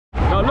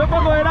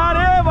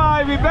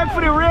beg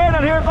for the rain,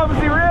 and here comes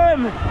the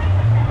rain.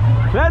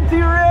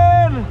 Plenty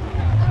rain.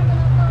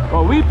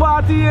 But we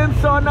party in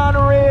sun and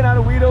rain,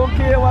 and we don't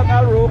care what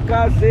our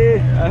rockers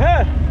say.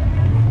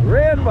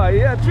 Rain, boy.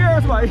 Yeah,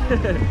 cheers, boy.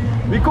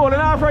 We cooling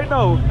off right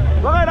now.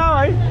 Look at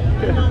that, boy.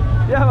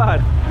 Yeah,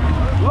 man.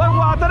 You want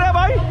water there,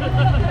 boy?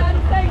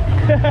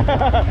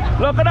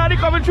 Look at that,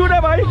 coming through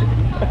there, boy.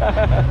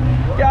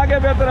 Can't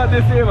get better than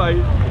this here,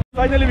 boy.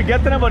 Finally, we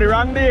get to them on the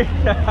wrong day.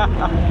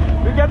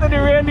 We get to the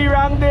rain the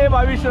wrong day,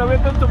 but we should have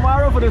waited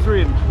tomorrow for this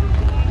rain.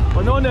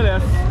 But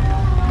nonetheless,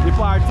 the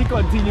party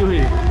continue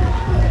here.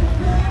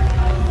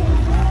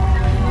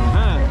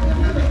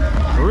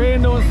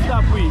 Rain don't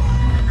stop we.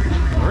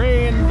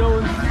 Rain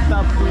don't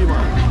stop we,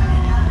 man.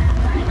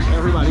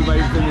 Everybody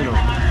vibes in, you know.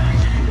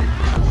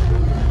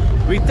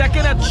 We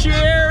taking a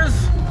cheers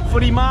for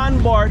the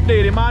man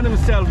birthday, the man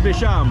himself,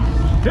 Bisham.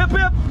 Hip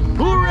hip,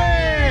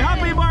 hooray!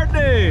 Happy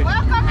birthday!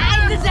 Welcome,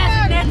 I'm the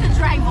designated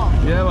driver.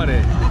 Yeah,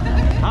 buddy.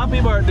 Happy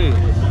birthday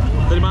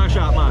to the man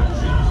shop, man.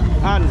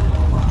 And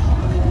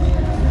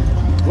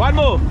one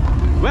more.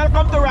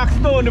 Welcome to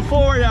Rockstone, the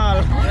 4,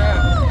 y'all.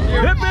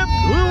 Yeah. Hip hip,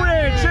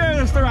 hooray!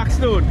 Cheers to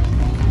Rockstone.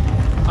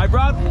 I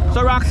brought,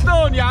 so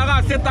Rockstone, yeah, I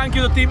gotta say thank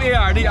you to Team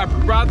ARD. I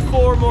brought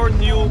 4 more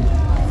new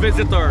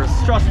visitors.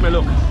 Trust me,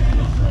 look.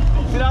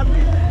 See that?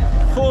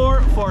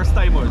 4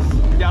 first-timers.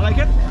 Yeah, like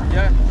it?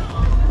 Yeah.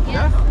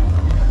 Yeah?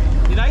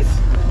 You nice?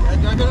 The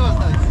driving was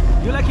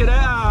nice. You like it,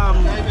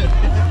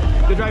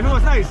 The driving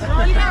was nice.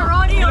 Rolling a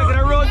rodeo. You like it,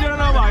 a rodeo,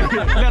 no, boy.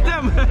 Let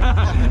them.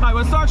 I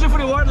was searching for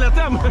the word, let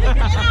them.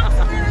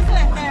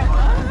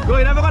 Go,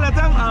 you never gonna let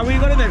them? We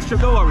go to the next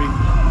trip, don't worry.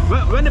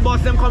 When the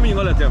boss them come, you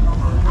gonna let them.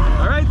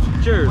 Alright?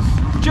 Cheers.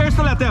 Cheers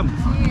to let them.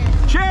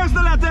 Cheers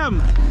to let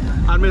them.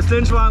 And Miss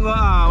Lynch want go,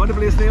 what's the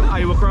place name?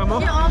 Iowa Krama?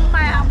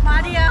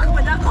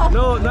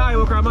 No, not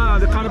Iowa Krama,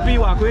 the Canopy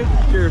Walkway.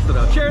 Cheers to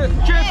that. Cheers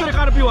to the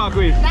Canopy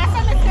Walkway. That's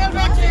why I'm still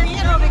vexed,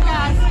 you know,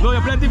 because... No,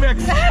 you're plenty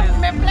vexed.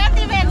 I'm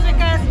plenty vexed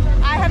because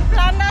I had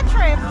planned that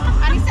trip.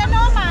 And he said,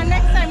 no man,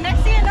 next time.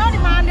 Next year, no, the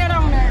man there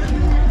down there.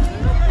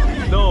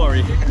 Don't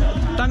worry.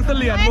 Thanks to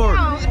Leanne Moore.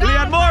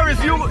 Leanne Moore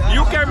is you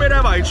carry me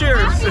there, boy.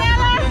 Cheers.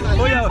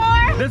 Oh yeah,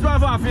 this one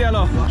for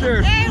Afiello.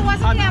 Cheers. Hey,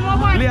 what's Leanne Moore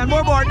birthday? Leanne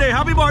Moore birthday.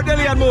 Happy birthday,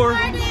 Leanne Moore.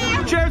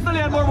 Cheers to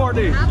Leanne Moore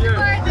birthday. Happy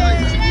birthday.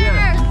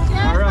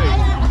 Yeah. All right.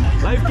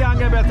 Life can't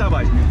get better,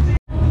 boy.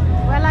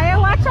 Well, I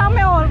watch how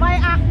my old boy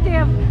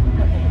active.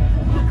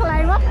 He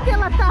climb up till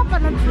the top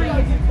of the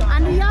tree.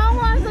 And the young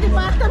ones at the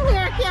bottom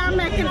here can't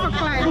make it for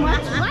climb.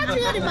 Watch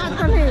here at the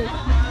bottom here.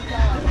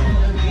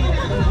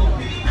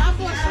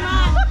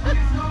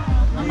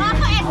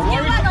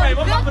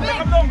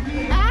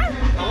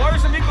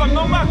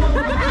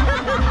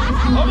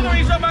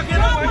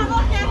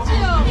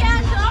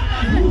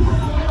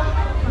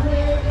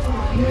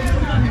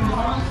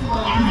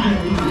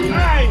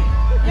 Hey!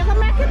 You can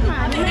make it,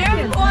 man.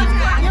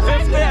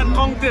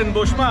 Mountain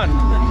Bushman.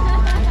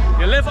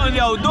 You live on the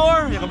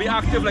outdoor, you can be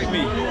active like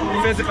me,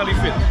 physically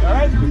fit.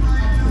 Alright?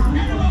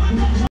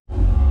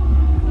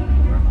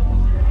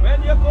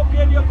 When you're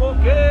cooking, you're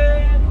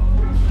cooking.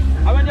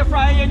 And when you're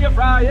frying, you're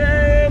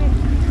frying.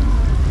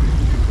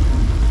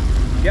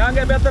 Can't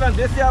get better than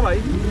this, yeah,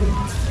 boy.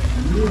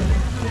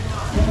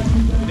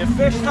 The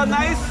fish are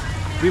nice,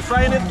 we're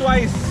frying it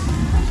twice.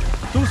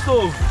 2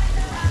 stoves.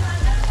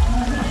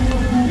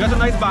 We got some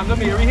nice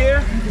bangameri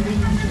here.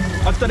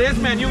 On today's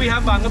menu, we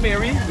have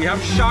bangameri, we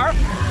have shark,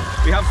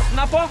 we have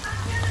snapper,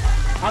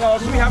 and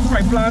also we have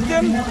fried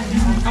plantain.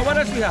 And what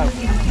else we have?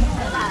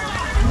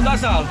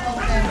 That's all.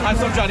 And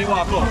some Johnny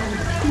Walker.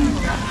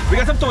 We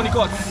got some Tony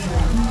Cuts.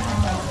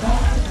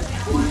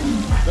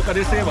 Look at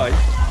this here, boy.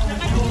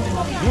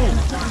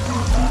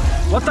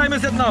 What time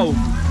is it now?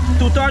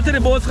 2:30, the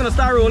boat's gonna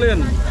start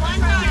rolling.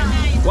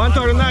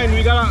 1:39.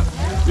 We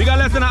got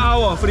less than an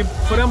hour for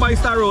them boys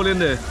start rolling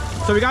there.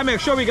 So we gotta make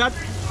sure we got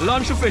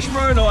lunch for Fish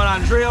Bruno and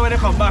Andrea when they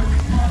come back.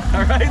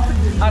 Alright?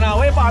 And our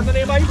way partner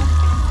name, boy?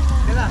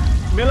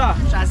 Miller.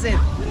 That's it.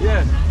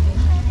 Yeah.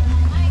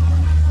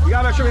 We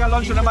gotta make sure we got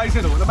lunch for them boys,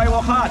 you know. The boys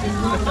work hard.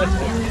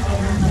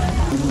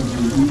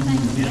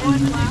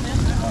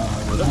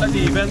 Look at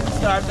the event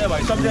start there,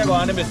 boy. Somebody go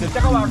on the business.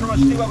 Take a walk around,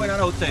 see what's going on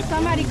outside.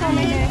 Somebody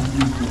coming there.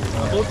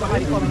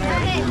 Somebody coming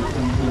there.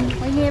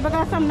 My neighbor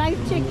got some nice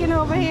chicken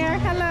over here.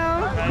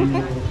 Hello.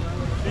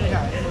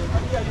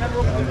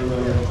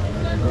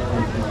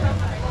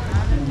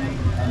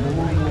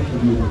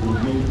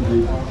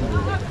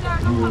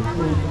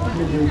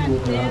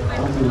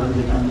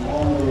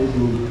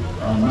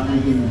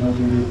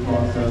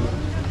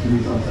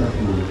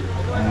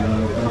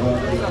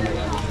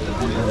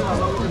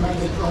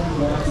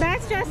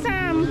 That's just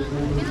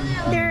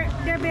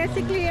they're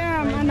basically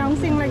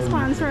announcing like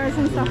sponsors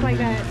and stuff like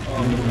that.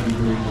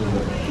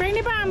 Bring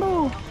the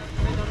bamboo.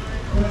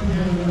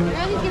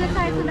 And he's gonna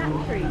tie it to that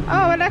tree.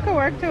 Oh, well, that could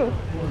work too.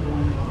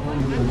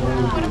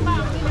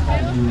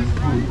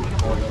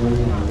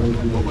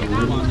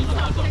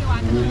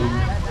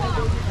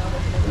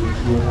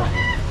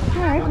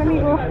 Alright, let me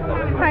go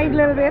hide a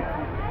little bit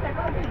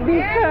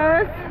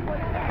because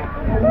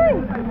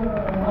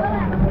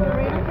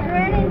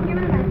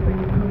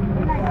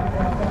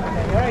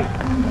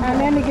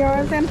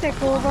girls them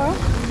take over.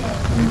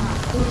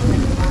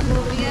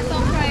 We get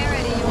some fry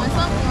already. You want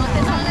some? You want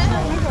this on there?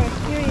 Okay,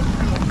 here it is.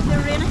 The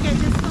rain can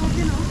just stop,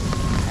 you know.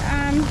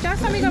 Just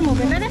so we can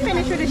move it. Let it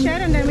finish with the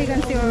shed and then we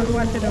can see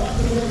what to do.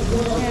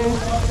 Yeah.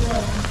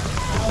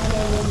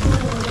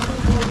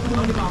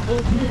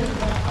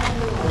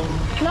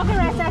 Look at the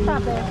rest of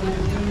that there.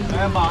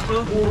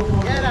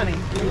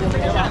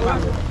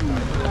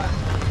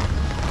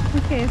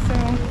 Okay, so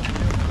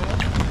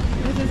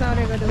this is how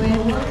they're going to do it.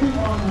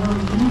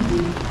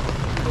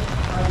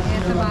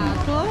 Here's the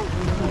bottle.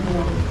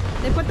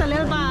 They put a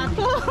little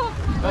bottle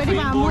where the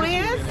bamboo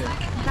is.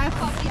 That's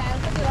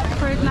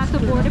for it not to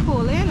bore the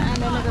pole in, and then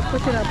they're going to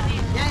push it up.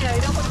 Yeah,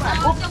 you don't put back.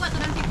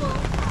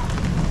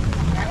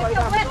 If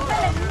you wet the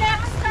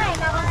next time,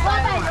 I will go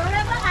by the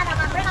river and I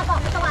will bring a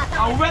box of water.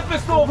 I'll wet the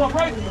stove up,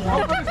 right?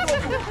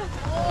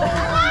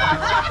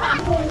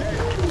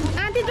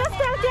 Auntie, just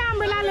tilt the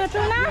umbrella a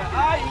little now.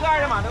 You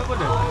got it, man.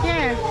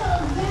 Yeah.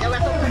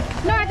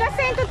 No, I just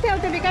saying to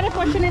tilt it because they're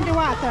pushing in the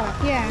water.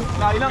 Yeah.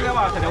 No, you don't get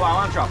water. The water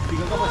won't drop. You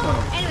can go with some.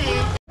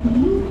 Anyway.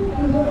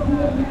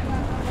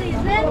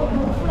 Season,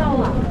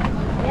 flour.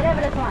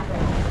 Whatever this one.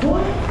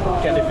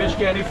 Can the fish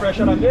get any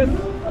fresher than this?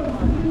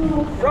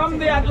 From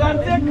the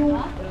Atlantic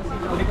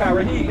to the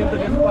Caribbean into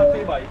this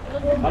one by.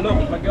 And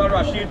look, my girl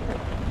Rashid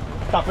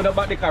tapping up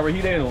back the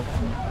Caribbean, you know.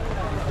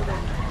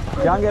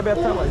 Can't get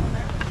better, boy.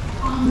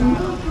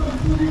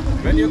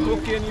 When you're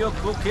cooking, you're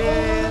cooking.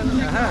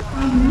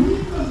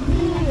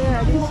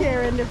 Yeah, they're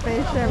sharing the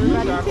fish.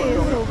 Everybody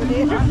tastes over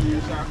there.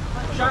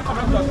 Shark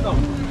coming up just now.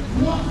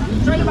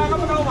 Try the bag up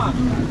now, man.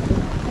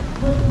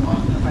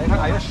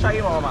 I just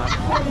shy more, man.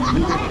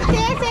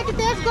 Taste it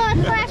tastes good.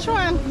 Fresh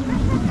one.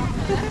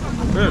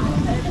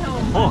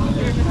 Oh.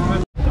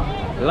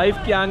 Life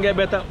can't get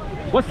better.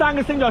 What song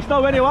you sing just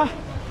now when you what?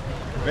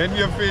 When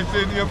you're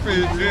fishing,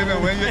 and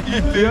when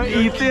you're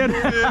eating,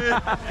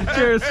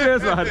 Cheers,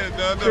 cheers, man.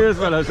 Cheers,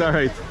 fellas. All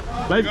right.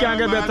 Life can't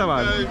get better,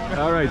 man.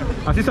 All right.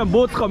 I see some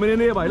boats coming in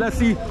here, but let's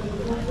see.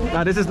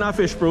 Now, this is not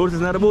fish, bro. This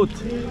is not a boat.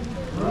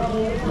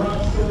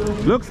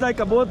 Looks like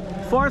a boat,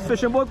 forest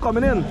fishing boat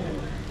coming in.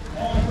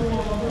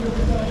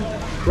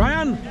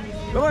 Ryan,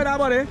 look at that,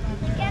 buddy.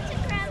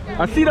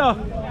 I see the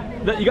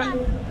you got.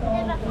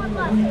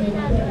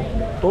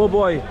 Oh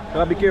boy, you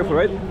gotta be careful,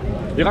 right?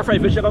 You got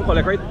fried fish you can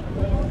collect, right?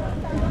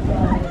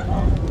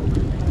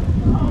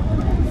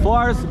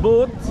 Forest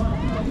boat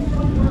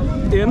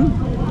in.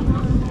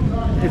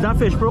 Is that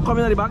fish pro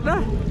coming at the back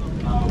there?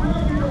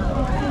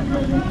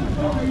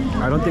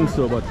 I don't think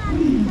so, but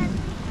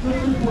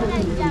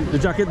the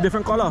jacket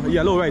different color,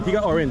 yellow, right? He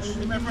got orange.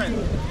 my friend,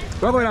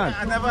 What's going on?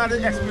 I never had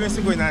the experience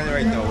going on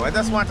right now. I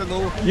just want to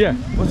know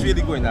what's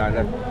really going on.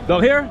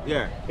 Down here?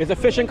 Yeah. It's a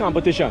fishing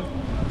competition.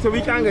 So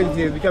we can't get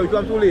it because we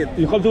come too late.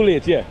 You come too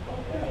late, yeah.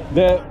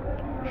 The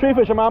 3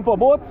 fishermen per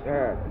boat,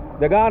 Yeah.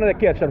 they go on the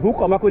catch, and who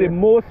come back with the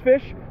most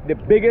fish, the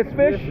biggest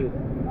fish,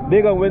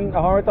 they're gonna win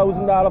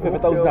 $100,000,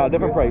 $50,000,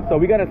 different price. So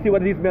we're gonna see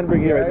what these men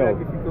bring here right now.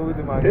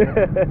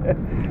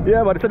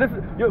 Yeah, but so this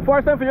is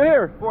first time for you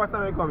here? Fourth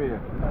time I come here.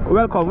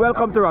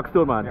 Welcome to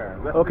Rockstone, man.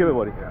 Yeah, okay,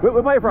 everybody.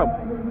 Where are you from?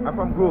 I'm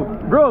from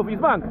Grove. Grove,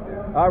 East Bank.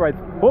 Yeah. All right.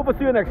 Hope to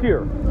see you next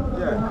year.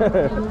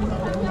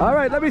 Yeah. All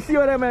right, let me see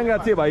what that man got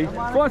to say, boy.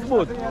 First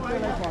boat.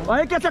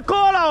 I catch a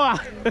call hour.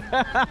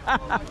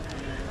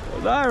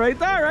 All right.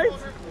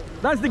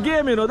 That's the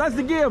game, you know. That's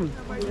the game.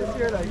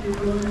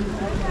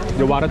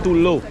 The water too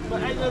low.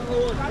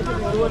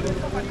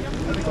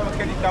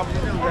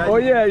 Oh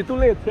yeah, you're too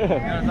late.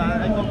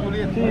 I come too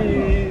late.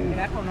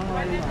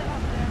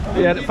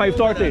 Yeah,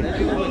 5:30.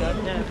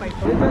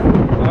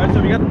 All right, so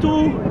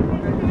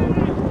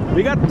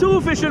we got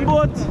two fishing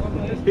boats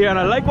here, and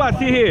I like what I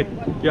see here.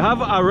 You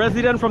have a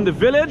resident from the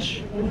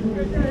village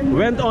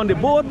went on the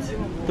boat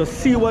to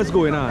see what's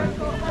going on.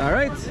 All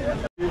right,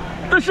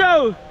 the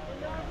show.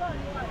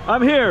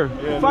 I'm here,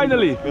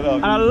 finally,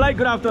 and I like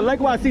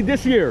what I see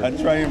this year. I'm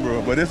trying,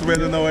 bro, but this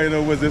weather now I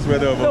know was this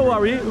weather. Don't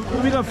worry,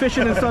 we're gonna fish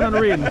in the sun and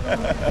rain.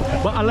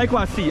 But I like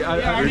what I see.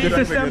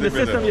 The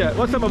system, yeah.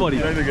 What's up, my buddy?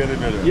 Trying to get it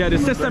better. Yeah, the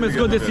system is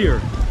good this year.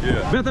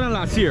 Yeah. Better than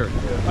last year.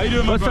 How you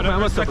doing, my What's up, brother?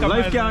 man? What's up?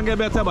 Life can't get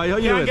better, but how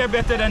you doing? Can't get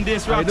better than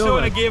this. How you doing,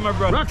 Rockstone man? again, my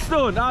brother.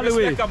 Rockstone, all the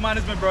way. Respect of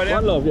management, brother.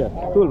 One love, yeah.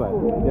 Cool, man.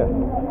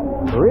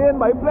 Yeah. Rain,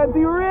 by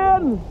plenty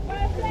rain.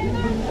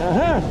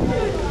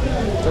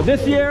 So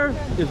this year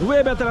is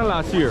way better than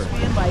last year.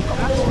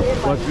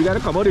 But we gotta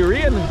come out the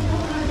rain.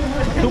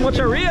 Too much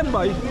of rain,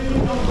 boy.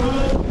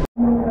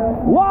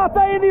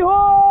 Water in the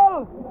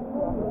hole!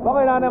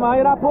 Okay, now, man,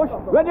 you not push.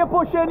 When you're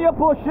pushing, you're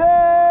pushing.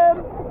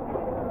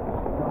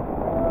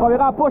 Oh, you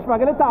gotta push, man.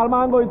 Get the tall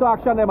man go into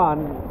action, there,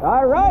 man.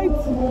 All right.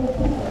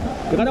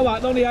 You gotta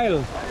walk down the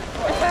aisle.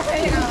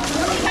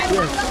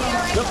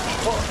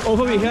 Yeah.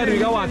 Over my head, we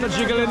got water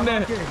jiggling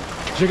there.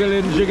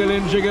 Jiggling.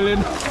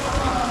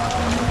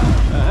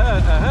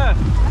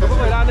 Come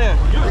on down there.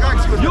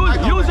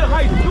 Use your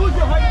height.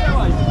 There,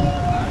 man.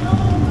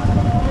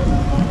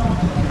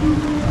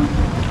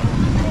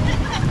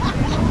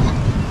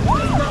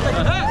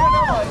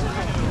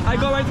 I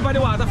go right by the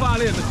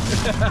waterfall in.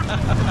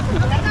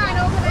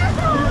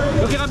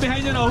 Look at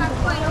behind you now.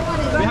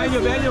 Behind you.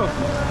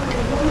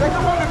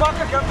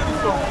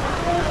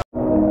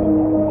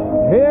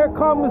 Here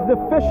comes the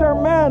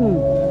fisherman.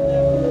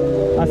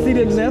 I see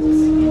the nets,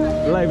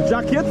 life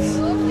jackets.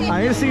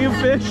 I ain't seeing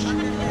fish.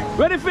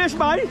 Where the fish,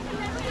 boy?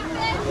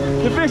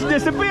 The fish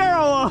disappear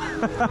or what?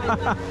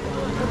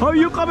 How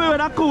you coming with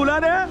that cooler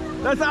there?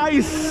 That's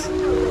ice.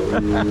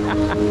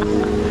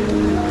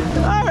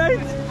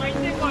 Alright.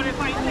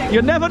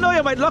 You never know,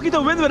 you might lucky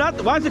to win with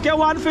that. Once you get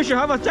one fish, you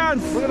have a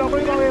chance.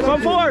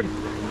 Come forward.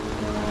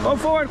 Come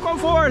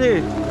forward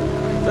here.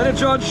 Let the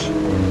judge.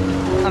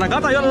 And I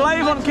got you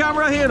live on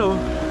camera here though.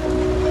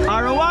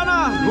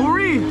 Arowana,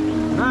 Huri.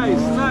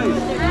 Nice.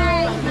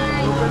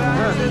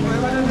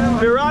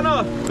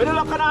 Pirano, where the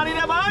Lokanani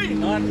there, boy?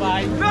 None,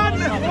 boy.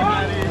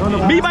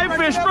 None. Be my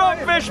fish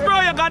bro,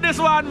 you got this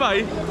one,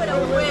 boy.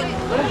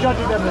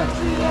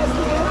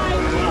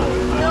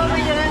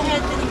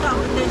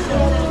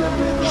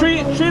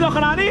 Three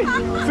Lokanani?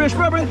 Fish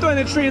bro bring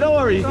 23, don't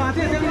worry.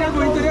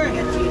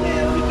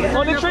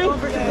 Only 3?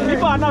 The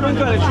partner bring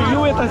 23, you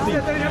wait and see.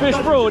 Fish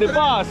bro, the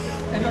boss.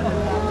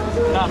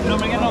 No,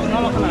 bring it no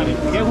Lokanani.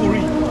 Get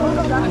Huri.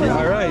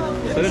 Alright,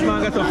 so this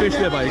man got some fish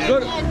there, boy.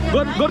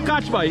 Good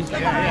catch, boy.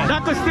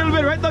 That could still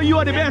win. Right now, you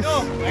are the best.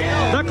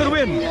 That could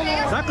win.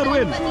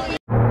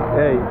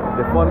 Hey,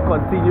 the fun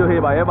continue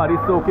here, boy.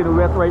 Everybody's soaking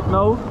wet right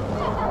now.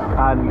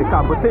 And the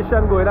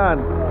competition going on.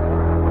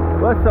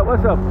 What's up? So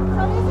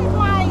this is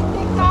my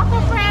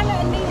TikToker friend,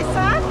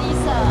 Nisa.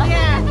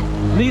 Yeah.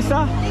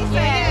 Nisa?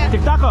 Yeah.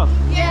 TikToker?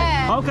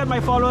 Yeah. How can my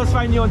followers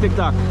find you on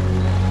TikTok?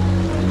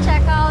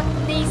 Check out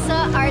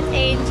Nisa Art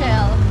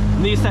Angel.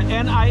 Nisa,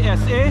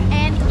 N-I-S-A?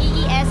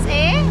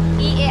 N-E-E-S-A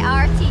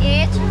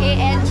E-A-R-T-H-A-N-G-L.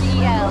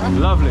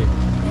 Lovely.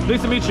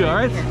 Nice to meet you,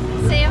 alright?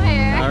 Same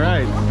here.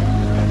 Alright.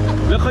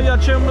 Look at your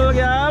chimble,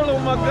 girl. Oh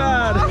my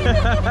god.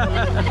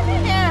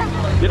 Yeah.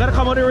 You gotta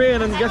come out the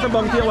rain and get some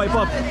bounty and wipe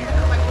up.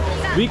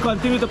 We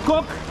continue to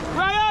cook.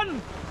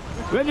 Ryan!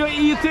 When you're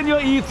eating,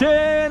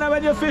 and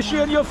when you're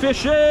fishing,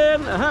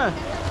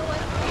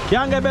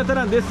 Can't get better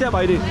than this here,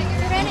 by the way.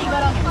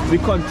 We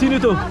continue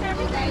to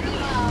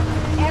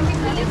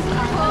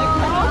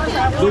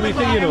do we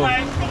think, you know.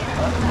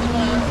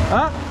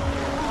 Huh?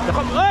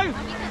 Hey!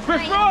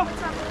 Fish bro!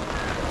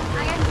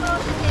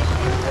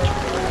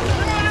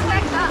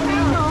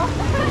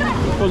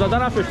 Was that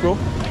not a fish bro?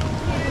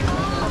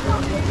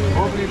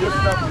 Hopefully this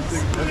stuff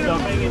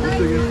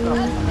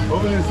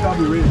Hopefully this stuff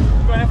will rain.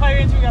 25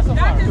 inch we got so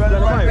far. 25.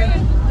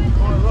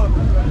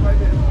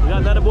 We got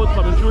another boat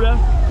coming through there.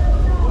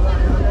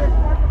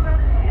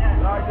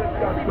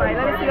 Let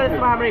me see this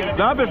one ring.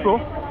 Nah, fish bro.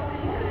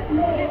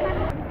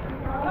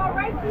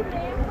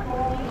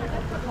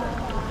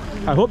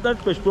 I hope that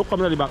fish bro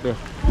comes at the back there.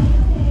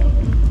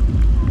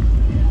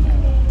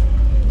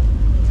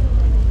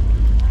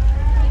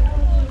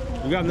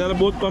 We got another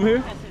boat come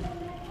here.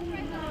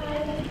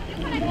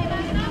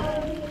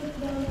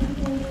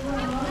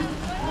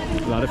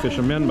 A lot of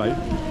fishermen, by.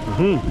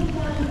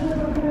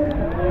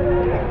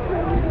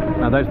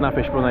 Now that's not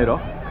fish bro night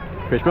off.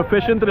 Fish bro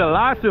fishing to the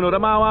last, you know, the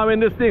man want to win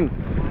this thing.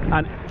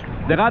 And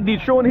they got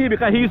dethroned here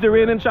because he's the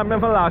reigning champion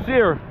from last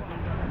year.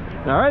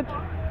 Alright?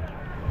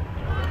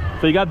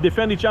 So you got to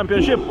defend the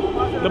championship.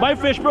 The boy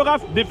fish bro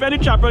got defend the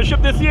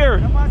championship this year.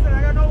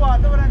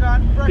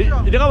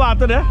 You got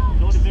water there?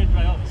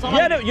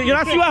 Yeah, you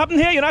not see what happened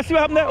here? You not see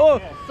what happened there? Oh,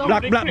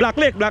 Black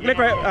Lake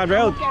right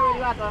out.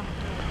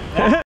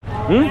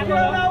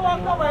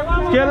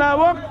 Scale now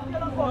walk?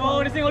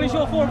 No, this thing only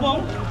show 4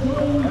 pounds.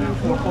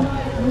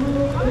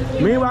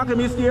 Me walking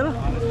me scale?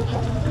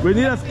 We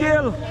need a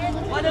scale.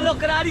 Want to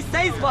look at this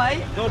size,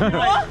 boy?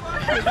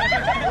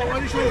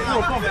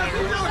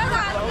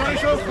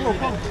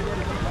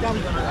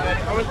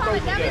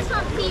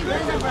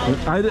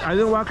 I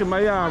didn't walk in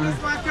my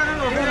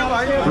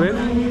wait.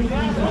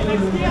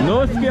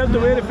 No scale to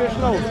weigh the fish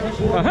now.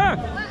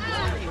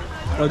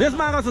 Oh, this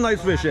man got some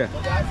nice fish here.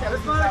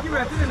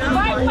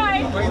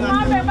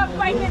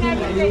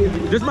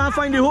 This man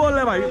find the hole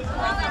there, right?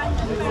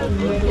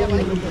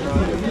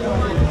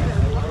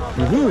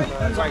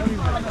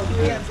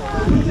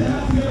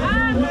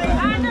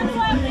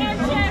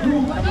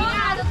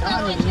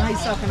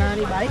 Nice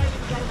Lokanani, boy.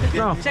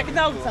 No. Check it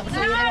out.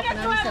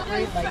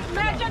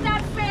 Measure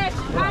that fish.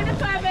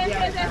 12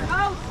 inches is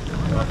out.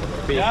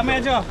 Yeah,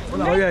 Major.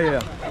 Oh,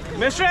 yeah.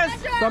 Mistress.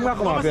 Some got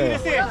come off here.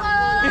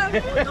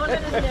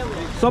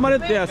 Some of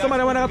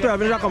them when I got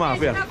 12 inches come off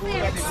here.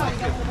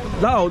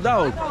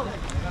 Down.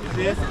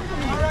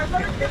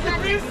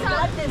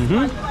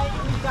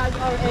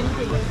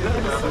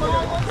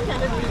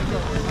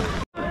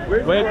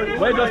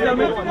 Wait, just tell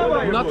me.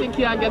 Nothing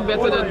can get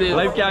better than this.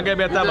 Life can't get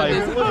better, boy.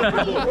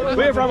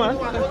 Where you from, man?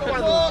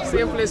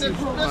 Same place in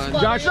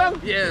Joshua?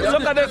 Yes.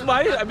 Look at this,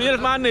 boy. I mean,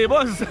 it's my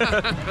neighbors.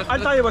 I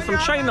thought you was from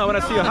China when I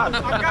see your hat.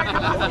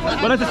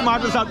 But that's the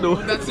smartest hat, though.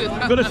 That's it.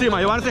 Good to see you,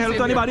 man. You want to say hello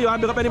to anybody? You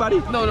want to pick up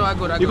anybody? No, I'm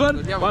good. You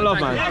good? Yeah, One love,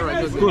 man. All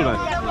right, good. Cool, man.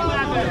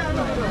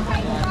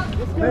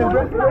 Hey,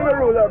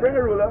 bring a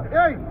ruler.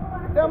 Hey!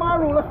 Them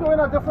are rulers showing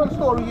a different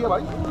story here,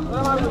 right?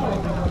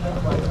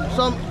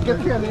 Some get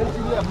here in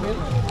 11 minutes.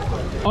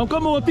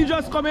 Uncle Moti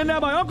just come in there,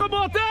 boy. Uncle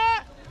Moti!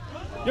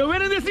 You're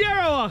winning this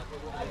year, or?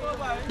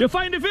 You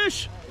find the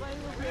fish?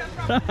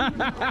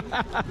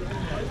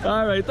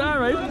 Alright,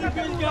 alright.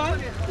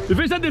 The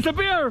fish that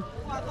disappear.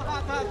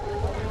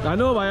 I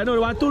know, boy. I know. They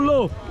want too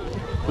low.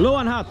 Low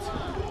and hot.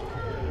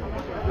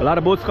 A lot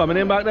of boats coming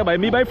in back there. By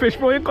me, by Fish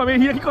Pro, he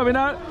coming here. He coming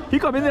out. He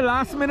come in the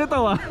last minute,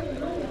 or?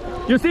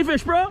 You see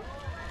Fish Pro?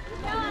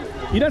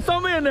 You know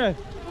somewhere in there?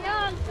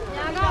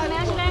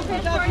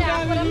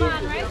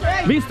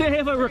 Me stay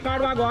here for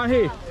Ricardo. I go on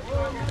here.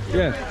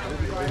 Yeah.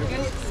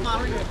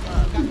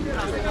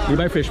 You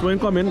buy Fish Pro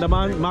come in. The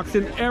man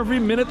maxing every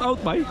minute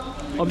out by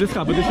of this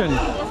competition.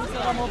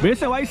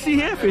 Based on what I see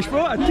here, Fish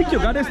Pro, I think you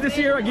got this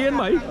year again,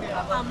 by.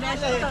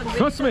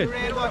 Trust me.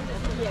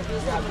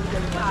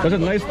 That's a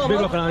nice big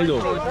look on it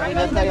though.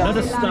 That's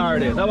a star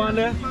there. That one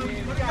there.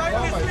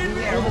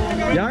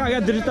 Yeah, I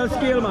got digital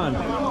scale, man.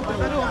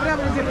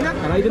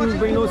 And I didn't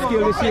bring no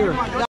scale this year.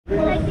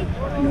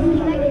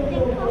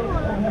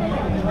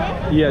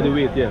 Yeah, the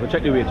weight, yeah. We'll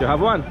check the weight. You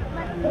have one?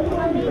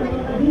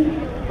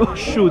 Oh,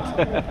 shoot.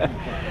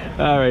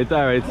 Alright,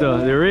 alright. So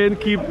the rain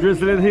keep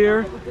drizzling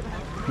here.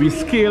 We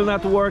scale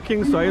not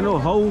working, so I know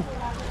how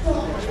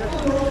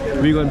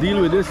we're going to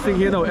deal with this thing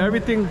here now.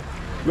 Everything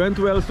went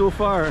well so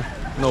far.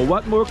 Now,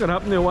 what more can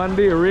happen in one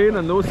day? Rain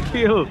and no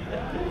scale.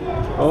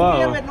 Oh, wow.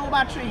 Scale with no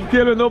battery.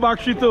 Scale with no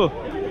battery too.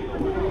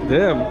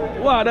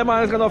 Damn. Wow, that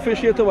man is going to fish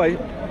here too, boy.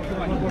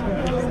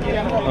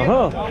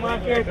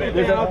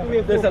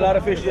 There's a lot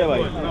of fish here,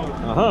 boy.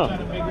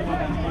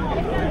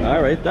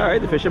 Alright,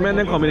 alright. The fishermen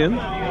then coming in.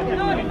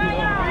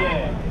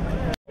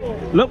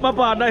 Look, my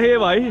partner here,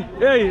 boy.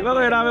 Hey, what's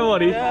going on,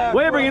 buddy? Yeah,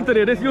 what are you bringing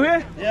today? This you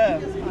here? Yeah.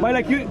 Why,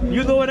 like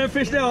you know when them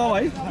fish there,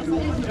 boy?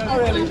 Not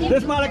really.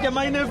 This man like you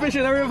mind them fish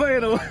in the river,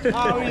 you know.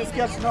 Oh, we just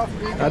catch enough.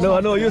 I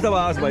know. Use the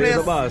boss, boy. Use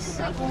the boss.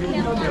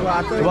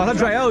 The water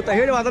dry out. I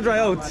hear the water dry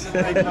out.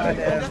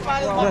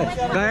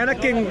 Guyana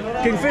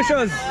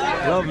kingfishers.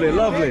 Lovely,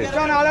 lovely.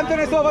 John, all them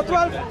things over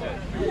 12.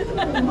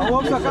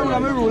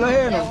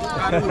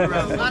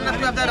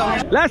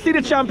 Let's see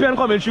the champion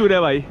coming through there,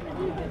 boy.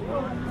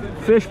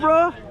 Fish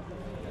Pro.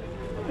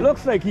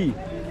 Looks like he.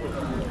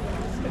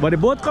 But the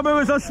boat coming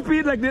with some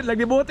speed like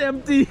the boat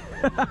empty. Fish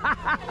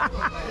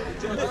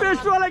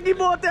Pro like the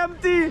boat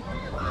empty.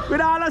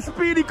 With all the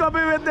speed he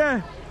coming with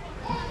there.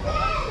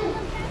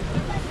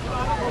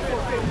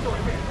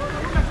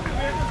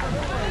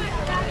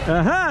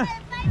 Uh-huh.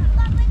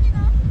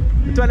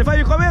 25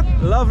 you come in?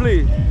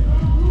 Lovely.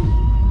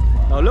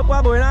 Now look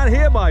what's going on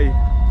here, boy.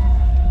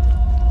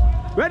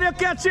 When you're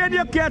catching,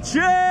 you're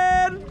catching.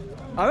 And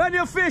when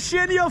you're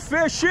fishing, you're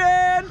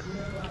fishing.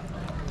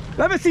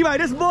 Let me see, boy.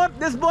 This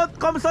boat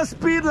comes to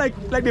speed like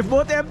the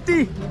boat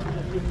empty.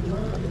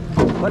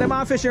 But the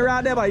man fishing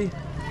around there, boy.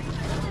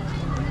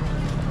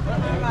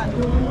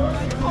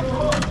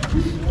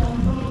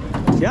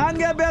 Can't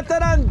get better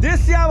than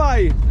this, yeah,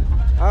 boy.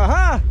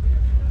 Uh-huh.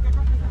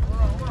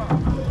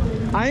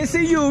 I ain't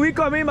see you. We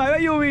coming, boy. Where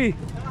you we?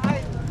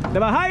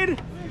 Never hide.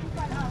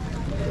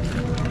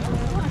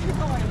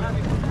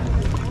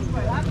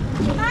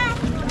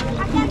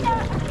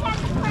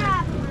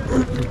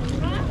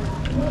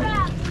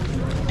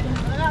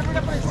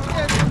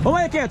 How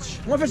much you catch?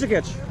 What fish you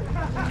catch?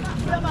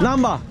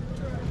 Number.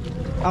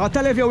 I'll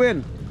tell you if you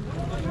win.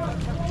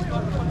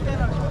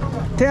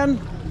 10.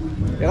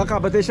 You got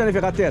competition if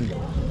you got 10.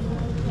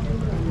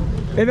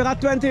 If you got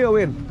 20, you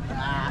win.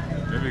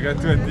 If you got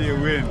 20, you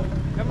win.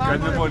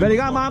 But you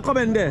got a man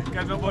coming there.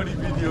 Can't nobody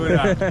video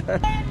that.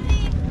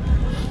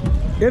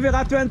 If you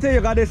got 20,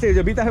 you got this.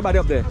 You beat everybody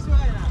up there.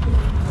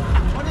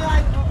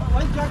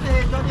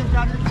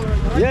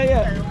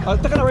 Yeah. I'll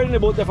take it already in the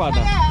boat there,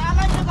 father.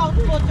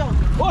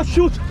 Oh,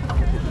 shoot!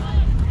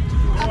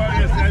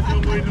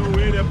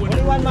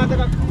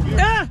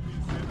 Yeah!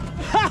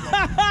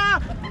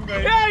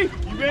 Hey!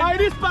 I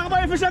just pack by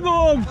a fish and go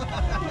home.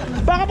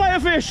 Pack by a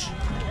fish.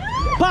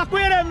 Pack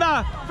with them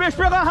now. Fish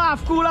bring a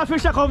half cooler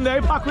fish and come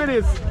there. Pack with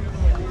this.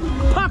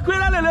 Pack with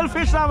a little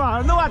fish now,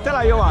 man. No, I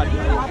tell you what.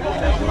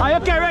 And you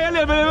carry a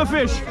little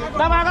fish. That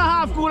man got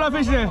half cooler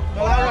fish there.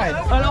 Alright.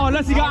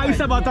 Unless you got ice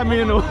about them,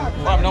 you know.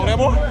 That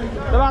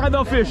man got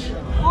no fish.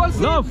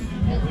 Enough.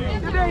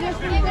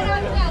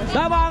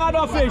 That man got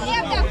no fish.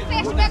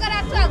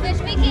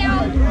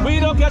 We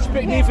don't catch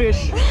picnic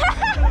fish.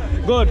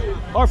 Good.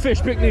 Or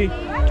fish picnic.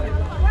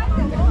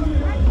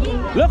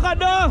 Look at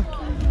that.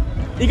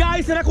 You got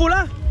ice in the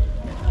cooler?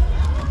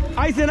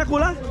 Ice in the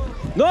cooler?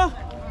 No?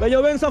 But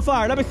you went so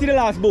far. Let me see the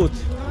last boat.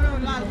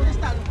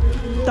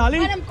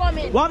 Tally?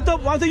 Want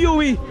to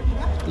UE?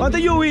 Want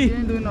to UE?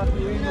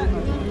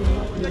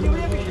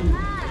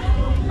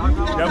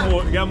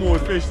 Get more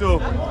fish too.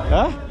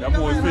 Huh? Get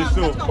more fish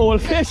too.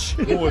 Old fish?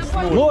 Most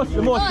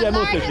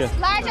fish.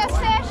 Largest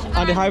fish.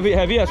 And the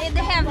heaviest?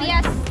 The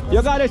heaviest.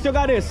 You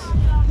got this.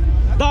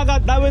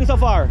 That went so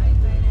far.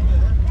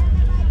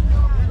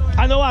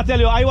 I know what I tell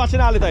you, I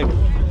watching all the time.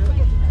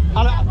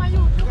 And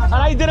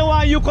I didn't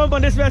want you come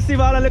on this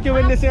festival and let you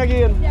win this thing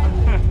again.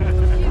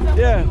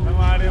 Yeah.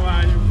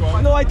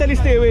 No, I tell you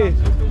stay away.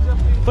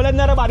 For let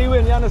nobody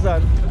win, you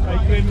understand? I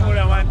win more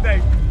than one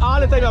time. All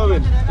the time I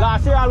win.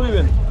 Last year all we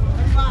win.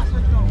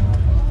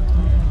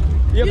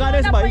 You got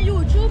this bike?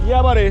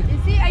 Yeah, buddy.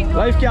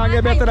 Life can't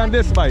get better than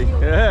this bike.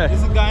 Yeah.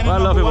 This is Guyana I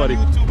love it, buddy.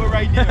 YouTuber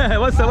right there.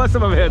 What's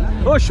up, my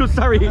man? Oh shoot,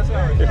 sorry.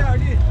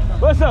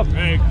 What's up?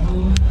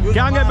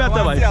 Can't get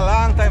better, bike. A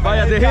long time. Oh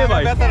yeah, the hair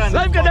bike.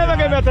 Life can never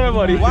get better,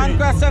 buddy. One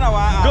question I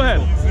want to ask. Go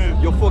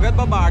ahead. You forget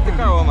about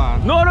Bartica,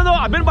 man. No,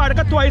 I've been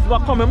Bartica twice,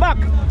 but coming back.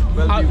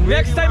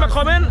 Next time I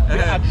come in,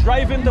 I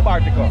drive into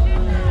Bartica.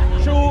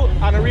 Through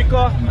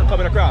Anarica and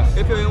coming across.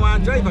 If you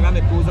want to drive, I'm going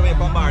to cruise away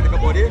from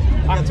Bartica, buddy.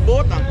 That's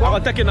boat and I'm going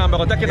to take your number.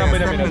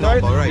 In a minute.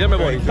 Right? Yeah, my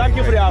buddy. Thank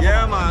you for the offer.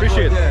 Yeah, man.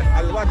 Appreciate it.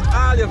 I'll watch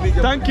all your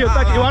videos. Thank you.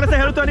 You want to say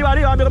hello to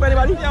anybody? You want to meet up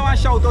anybody? Yeah, I want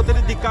to shout out to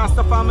the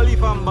DeCosta family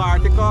from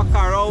Bartica,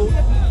 Carol.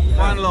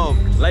 One love.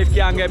 Life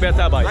can't get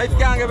better, boy. Life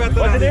can't get better.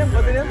 What's the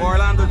name?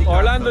 Orlando DeCosta.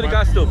 Orlando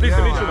DeCosta. Pleased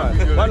to meet you,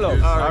 man. One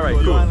love. All right,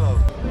 cool. One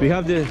love. We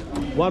have the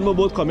one more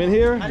boat coming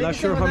here. Not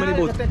sure how many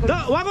boats.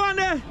 What go on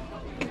there?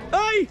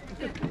 Hey!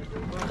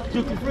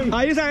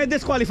 I just are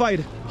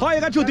disqualified. How you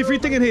got duty free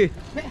thing in here?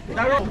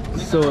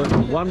 So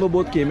one more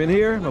boat came in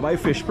here. I buy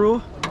Fish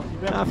Pro.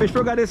 Fish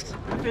Pro got this.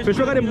 Fish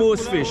Pro got the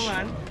most fish.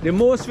 The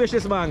most fish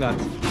this man got.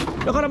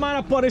 Look at the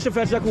man punish the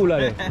fetch the cooler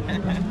there.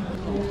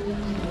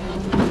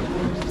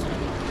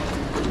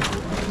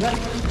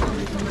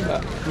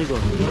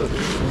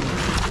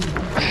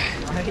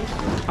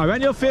 And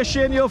when you're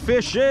fishing,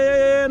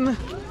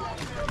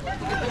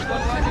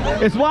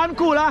 It's one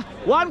cooler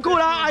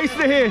ice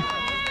to here.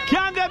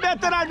 Can't get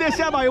better than this,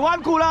 yeah, boy.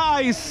 One cooler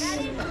ice.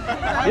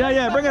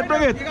 Yeah, bring it.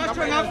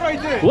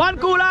 One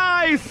cooler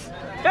ice.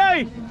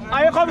 Hey,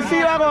 are you come see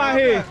what I'm going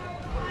here?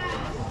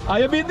 Are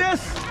you beat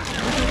this?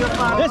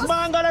 This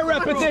man got a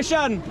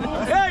repetition.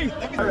 Hey,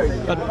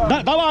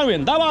 that one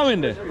win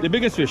there. The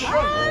biggest fish.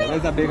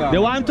 The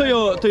one to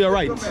your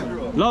right.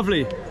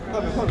 Lovely.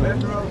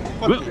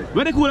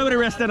 Where the cooler with the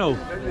rest now? You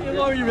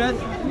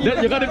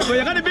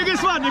got the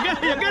biggest one. You get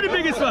the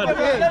biggest one.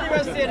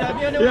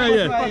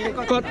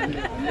 Yeah. Cut.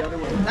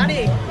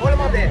 Danny, hold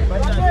him up there.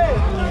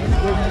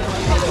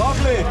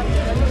 Lovely.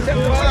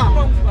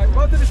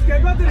 Go to the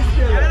scale. Put it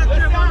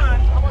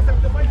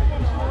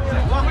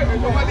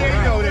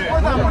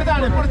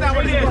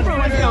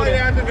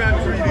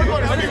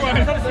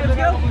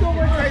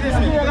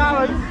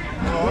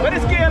Where the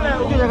scale?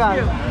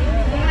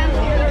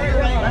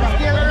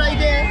 Right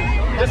there.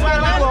 This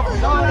one, no,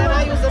 then I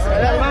use this.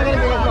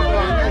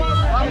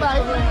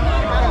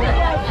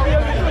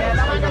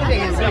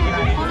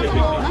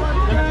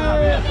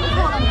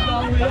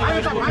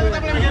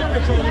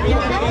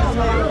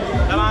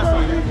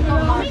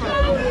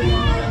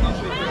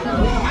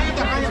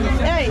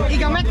 Hey, you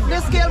can make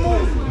this scale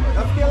move.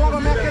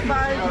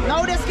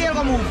 Now this scale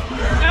will move.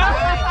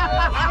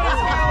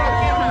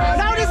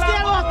 Now this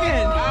scale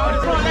walking.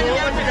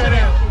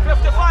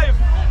 55.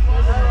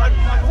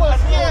 Full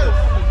scale.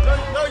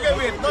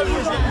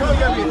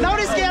 Now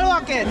the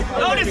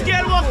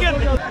scale walking.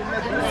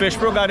 Fish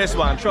Pro got this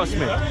one, trust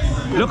me.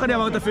 Look at the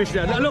amount of fish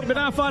there. Look, we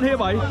got fun here,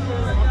 boy.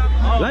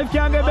 Life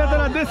can't get better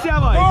than this here,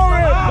 boy.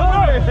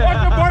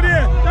 Watch the body.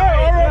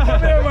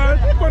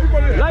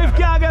 Life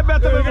can't get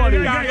better than body.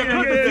 Can't get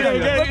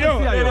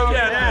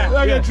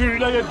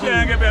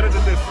better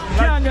than this.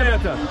 Can't get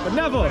better, but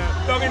never.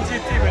 Talking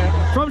GT,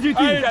 man. From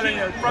GT.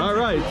 All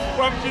right.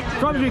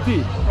 From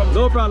GT.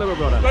 No problem,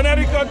 brother.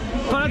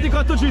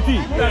 Connecticut to GT.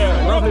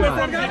 Lovely,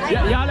 man.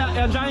 Y'all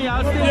enjoying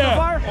y'all stay so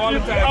far? All the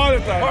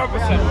time.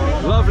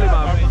 100%. Lovely,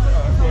 man.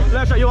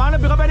 Pleasure. You want to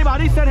pick up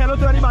anybody? Send hello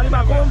to anybody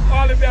back home?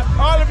 All the best.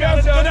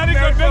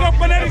 Connecticut. Big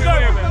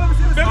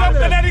up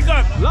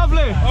Connecticut.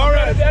 Lovely. All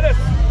right.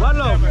 One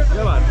love.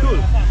 Yeah, man.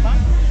 Cool.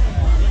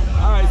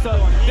 All right, so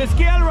the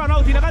scale run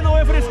out. You don't know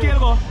where for the scale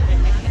go.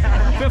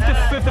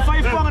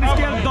 55 pounds and the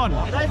scale done.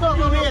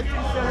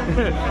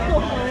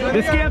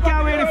 The scale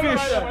can't weigh the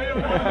fish.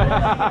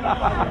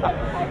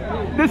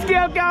 The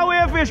scale can't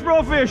weigh a fish,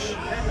 bro. Fish.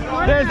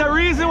 There's a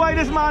reason why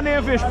this man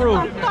named Fish,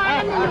 bro.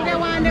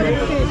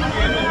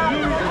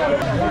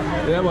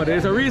 Yeah, but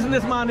there's a reason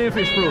this man named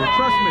Fish, bro.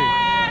 Trust me.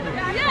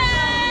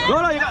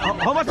 No, you got,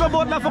 how much more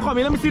boat left for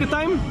coming? Let me see the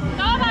time.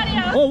 Nobody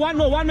else. Oh,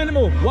 1 minute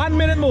more. 1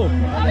 minute more.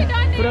 Are we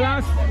done For the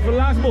last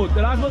boat.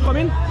 The last boat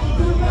coming?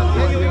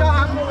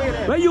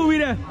 Where you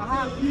there?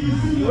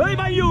 Where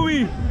by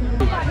you?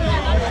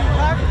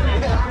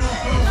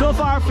 So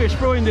far, Fish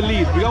Pro in the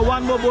lead. We got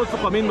one more boat for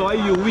coming now,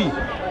 UV.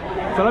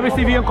 So let me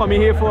see if you can come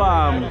in here for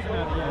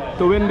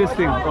to win this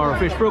thing, or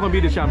Fish Pro gonna be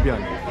the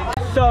champion.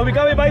 So we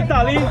got by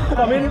Tally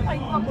coming.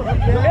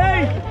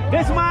 Hey,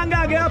 this man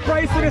gotta get a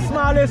prize for the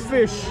smallest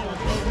fish.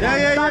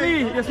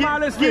 Tally, the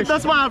smallest fish. Keep the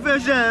small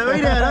fish there.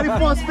 Right there. That's the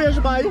first fish,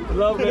 boy.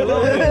 Lovely.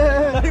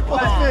 That's the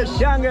first fish.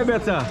 Can't get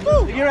better.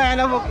 You ran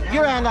up.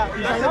 You ran up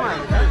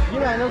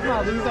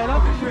small. Did you sign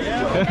up?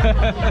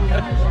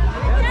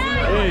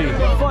 Hey,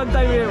 fun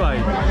time here, boy.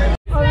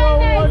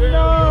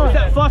 Is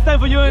that first time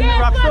for you in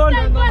Rockstone?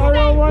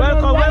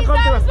 Welcome to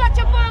Watch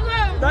your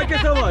program. Thank you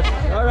so much.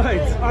 All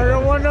right.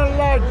 Arowana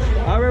Lodge.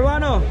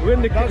 Arowana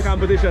win the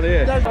competition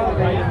here.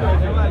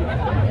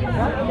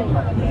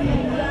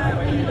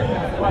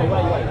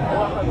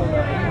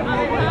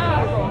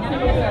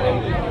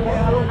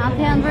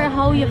 Andrea,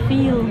 how you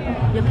feel?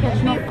 You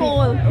catch me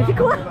cold. You feel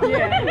cold?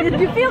 Yeah.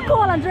 You feel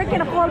cold and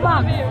drinking a cold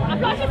box. I'm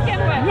blushing skin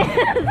wet.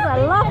 Yes, I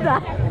love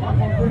that.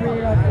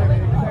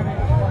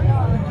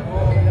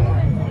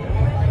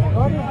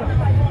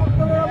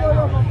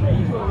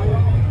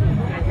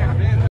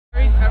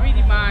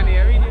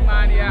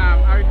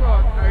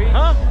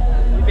 Huh?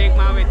 You take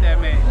man with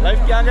them, man. Life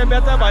can't get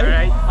better, man.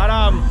 Right. And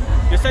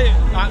you say,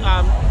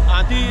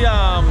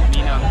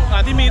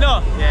 Auntie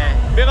Mina.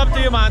 Yeah. Big up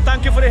to you, man.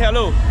 Thank you for the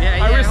hello.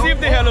 Yeah, I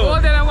received the hello.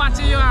 All that I'm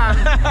watching you on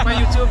my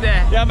YouTube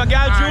there. Yeah, my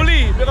girl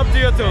Julie. Big up to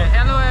you too.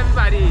 Yeah, hello,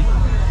 everybody.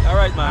 All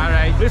right, man. All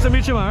right. Nice to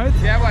meet you, man.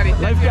 Right? Yeah, buddy.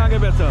 Life can't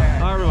get better.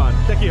 Yeah. All right,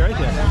 man. Take care, right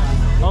there.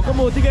 I'll come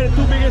out to get the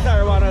two biggest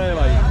arowana there,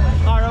 man.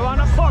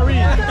 Arowana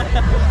curry.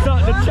 So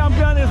the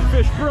champion is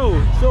Fish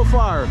Pro so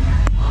far.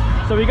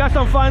 So we got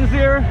some fans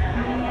here.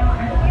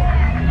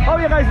 How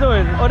you guys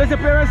doing? Oh, there's your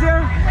parents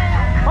here?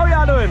 How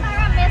y'all doing?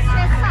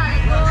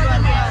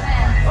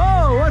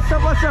 Oh, what's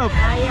up, what's up?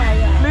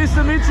 Pleased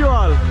to meet you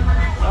all.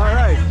 All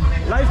right.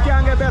 Life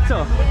can get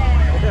better.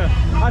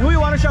 Yeah. And who you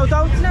want to shout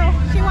out? No,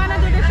 she wanna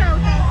do the show.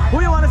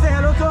 Who you want to say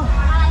hello to?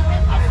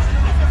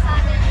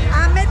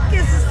 Ahmed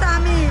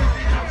Kisami.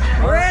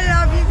 Really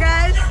love you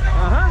guys.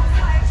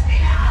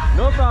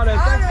 No problem.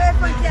 All the way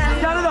from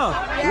Canada. Canada?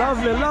 Yeah.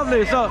 Lovely,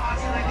 lovely. So,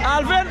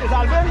 Alvin? Is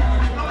Alvin?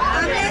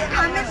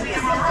 Ahmed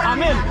Kisami.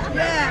 Amin.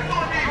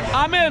 Yeah.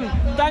 Amin.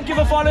 Thank you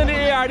for following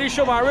the ARD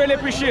show, man. I really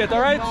appreciate it,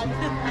 all right?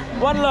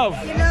 One love.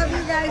 We love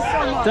you guys so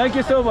much. Thank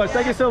you so much.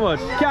 Thank you so much.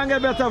 Can't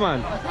get better,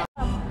 man.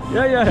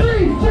 Yeah, yeah.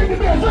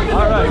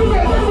 All right.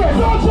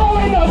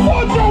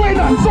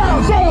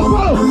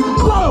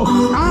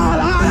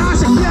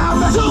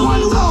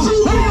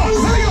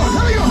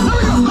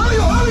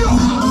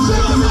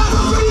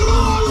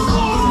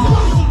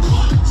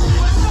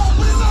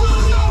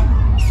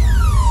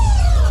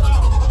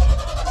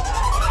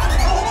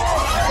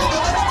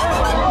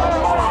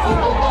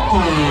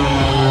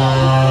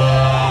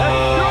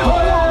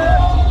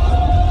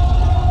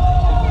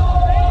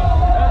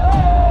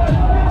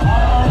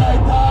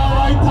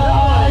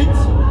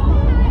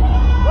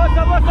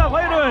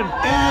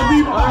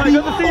 Everybody,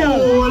 good to see you.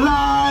 hold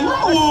on.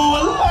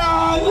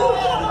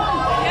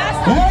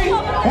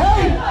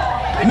 Hey.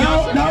 Now,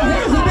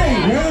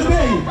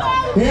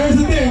 here's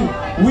the thing.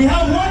 We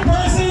have one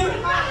person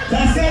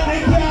that said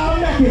they can't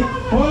make it.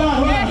 Hold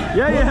on.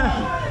 Yeah.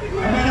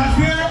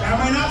 Am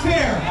I not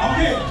fair?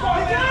 Okay.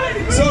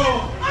 So,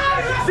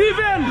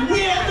 Steven!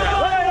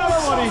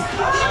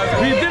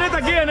 We did it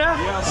again, eh?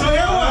 so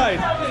here All right.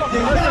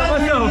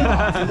 What's up? All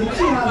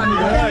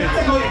right.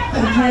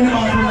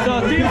 So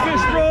Team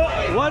Fish Pro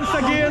once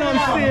again on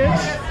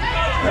stage.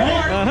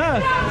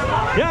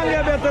 Can't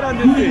get better than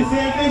this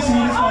day.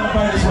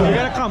 We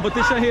got a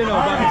competition here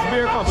now, but it's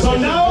beer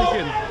competition.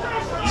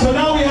 So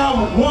now we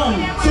have 1,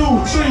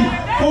 2, 3,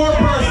 4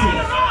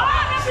 persons.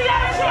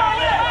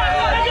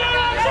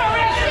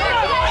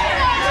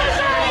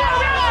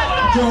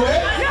 Joey?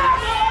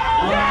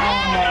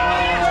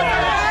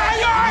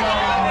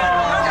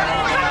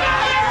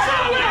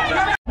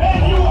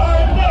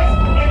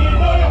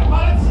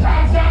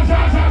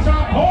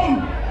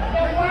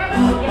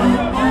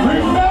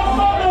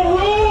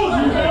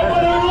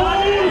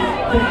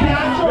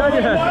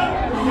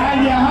 And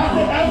you have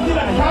to empty the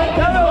tank.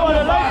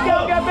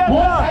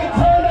 Once I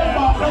turn that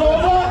bottle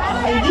over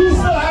and you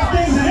still have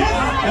things in it,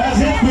 that's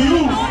it for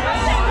you.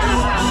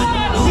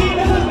 See,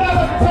 this is not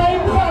a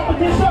time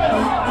competition.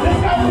 This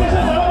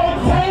competition is not about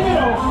time, you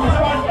know. It's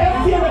about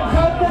emptying the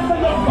contents of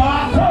your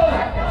bottle.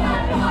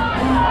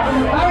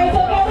 Alright,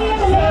 so can we have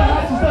the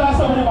males? She still has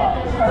some in the box.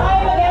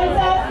 Time against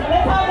us.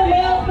 Let's have the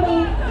males,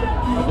 please.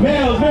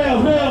 Males.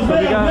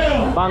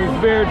 Bang's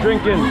beer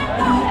drinking.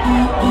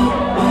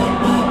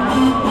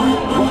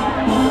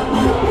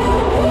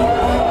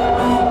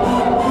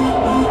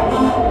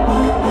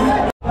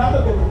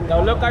 Now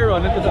look, I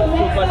run into the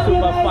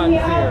super fans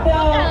here.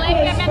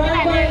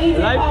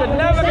 Life could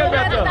never get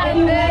better.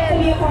 You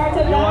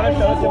want to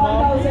show us your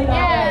mom?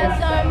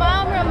 Yes, our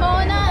mom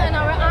Ramona and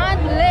our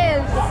aunt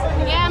Liz.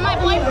 Yeah, my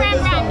boyfriend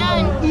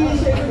Brandon.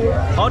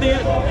 How do you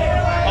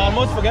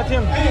almost forget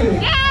him?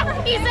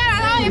 Yeah, he said,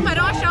 I know if I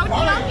don't shout too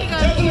long, he's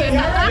gonna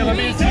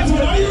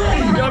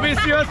You'll be in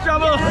serious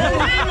trouble.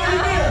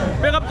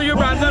 Big up to you,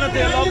 Brandon, and to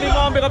your lovely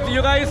mom. Big up to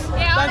you guys.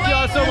 Yeah, thank you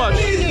all so much.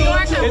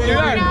 In New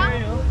York.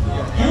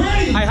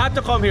 I had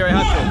to come here, I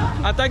had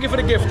to. And thank you for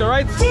the gift,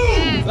 alright?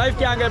 Life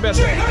can't get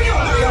better.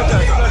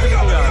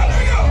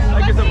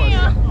 Thank you so much.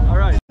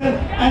 Alright.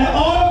 And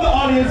all of the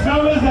audience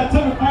members that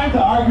took the time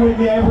to argue with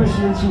me, I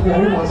appreciate you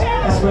very much,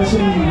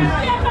 especially you.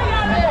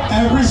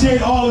 I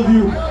appreciate all of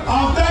you.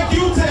 Thank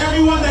you to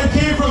everyone that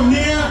came from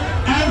near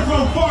and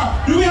from far.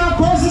 Do we have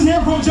persons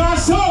here from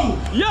Johnstone?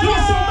 Yeah,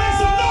 Johnstone, make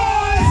some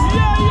noise!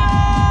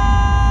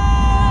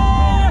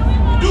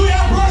 Do we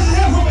have persons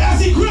here from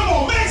Essie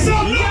Grimo? Make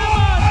some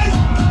noise!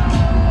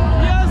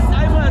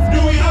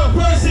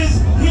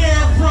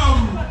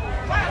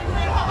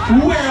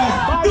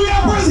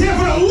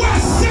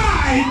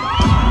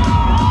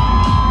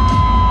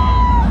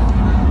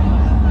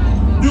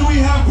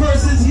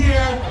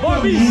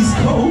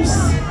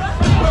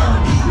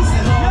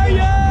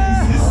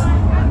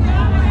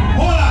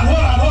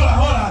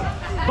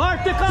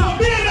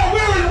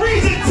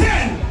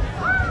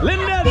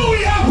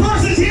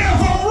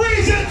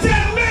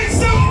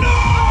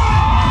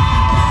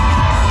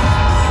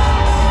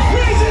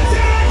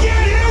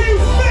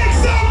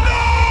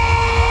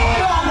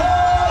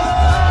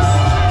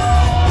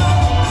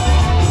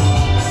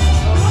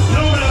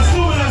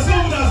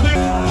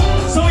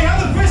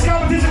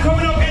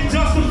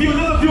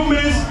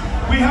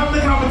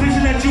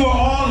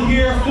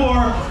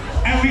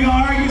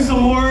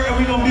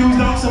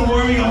 some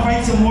more, we're gonna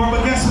fight some more,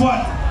 but guess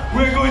what?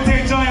 We're going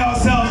to enjoy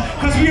ourselves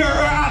because we are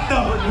at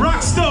the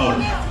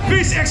Rockstone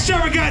Fish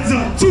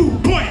Extravaganza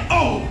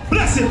 2.0.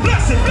 Bless it,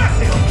 bless it,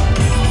 bless it.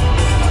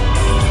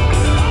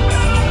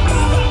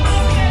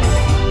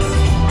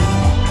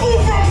 Who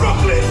from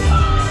Brooklyn?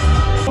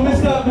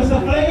 Mr.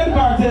 Flagan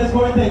Barter is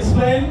going to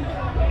explain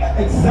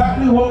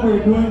exactly what we're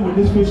doing with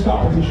this fish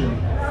competition.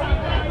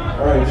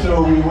 Alright,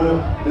 so we would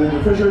have,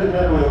 the fishermen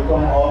would have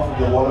come off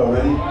the water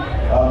already.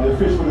 The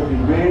fish would have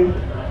been weighed.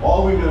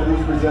 All we're going to do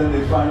is present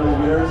the final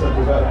winners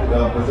and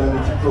present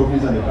the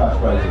trophies and the cash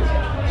prizes.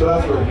 So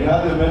that's right. We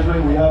have the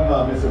measuring. We have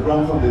Mr.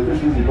 Brown from the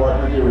Fisheries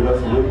Department here with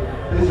us today.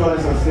 Please join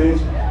us on stage.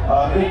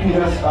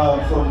 APS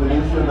from the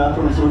Ministry of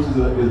Natural Resources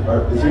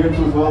is here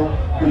too as well.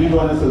 Could you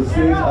join us on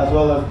stage as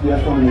well as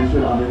PS from the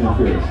Ministry of Indian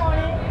Affairs.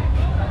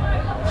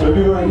 So if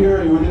you were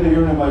here, you didn't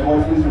hear my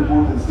voice, please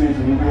report to the stage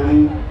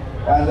immediately.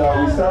 And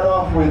we start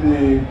off with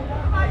the...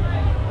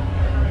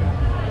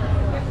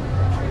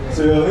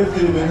 So if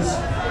the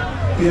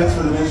PS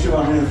for the Ministry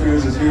of Indian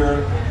Affairs is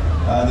here,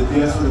 the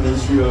PS for the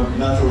Ministry of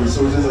Natural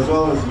Resources, as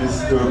well as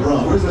Mr.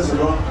 Brown. Where's Mr.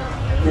 Brown?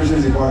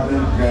 Fisheries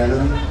Department,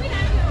 Guyana,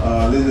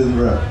 Linden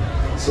Rep.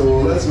 So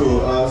let's go.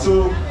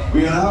 So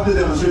we're gonna have the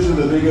demonstration of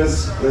the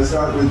biggest. Let's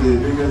start with the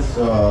biggest,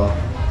 the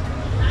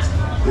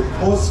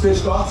most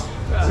fish caught.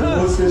 So the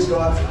most fish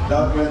caught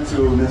that went to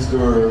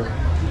Mr.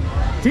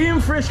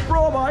 Team Fish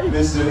Pro, boy.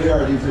 Mr.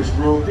 ARD Fish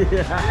Pro. Yeah.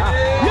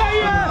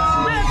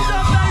 Make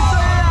some nice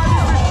ARD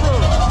Fish Pro.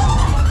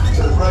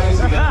 So the prize is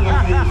 $50,000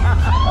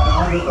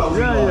 and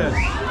 $100,000.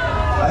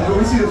 And when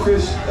we see the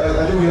fish,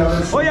 I think we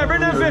have. Oh yeah, bring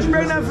that fish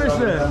there.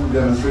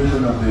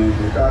 Demonstration of the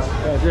catch.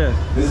 Yes.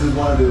 This is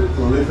one of the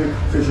prolific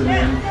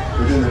fishermen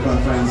within the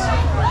confines of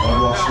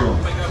Rockstone.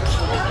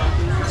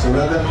 So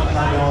let them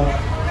hang on.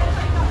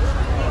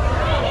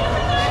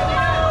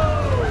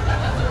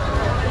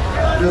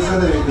 Just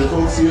let the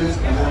folks see it,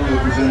 and then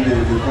we'll present the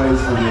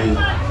prize for the.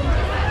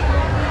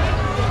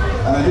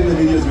 And I think the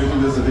media is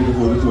waiting just to take a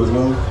photo too as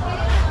well.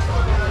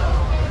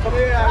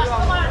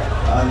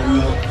 And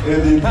we'll, if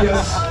the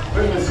PS,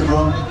 where is Mr.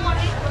 Brown?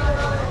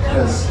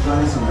 Yes, join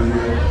us over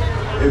here.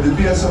 If the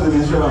PS of the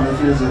Ministry of Indian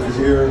Affairs is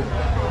here,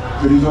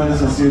 could you join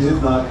us on stage?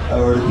 If not,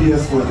 or the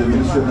PS for the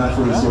Ministry of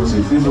Natural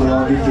Resources. These are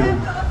all gifted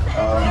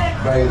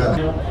by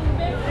the.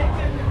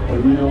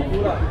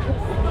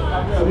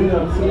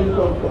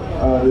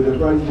 The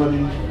prize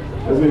money.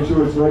 Let's make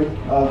sure it's right.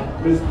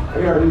 Miss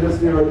ARD, just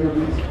stay right here,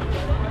 please.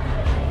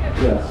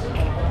 Yes.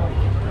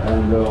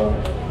 And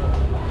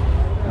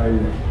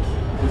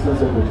Assistant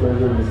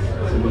Secretary, Ms.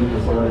 Celine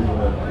Masari, for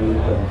the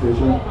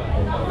presentation.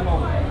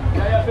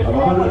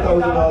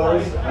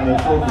 $100,000 and a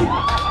trophy.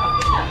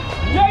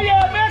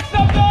 Yeah, make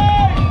some noise!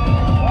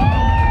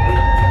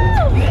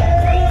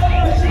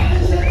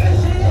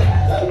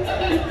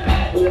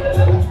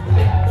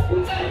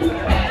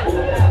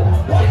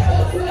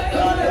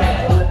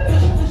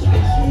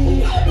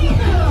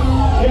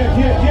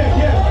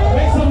 Yeah.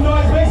 Make some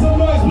noise,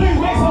 please.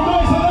 Make some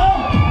noise for them.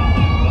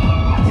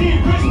 Team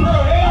Fish Pro,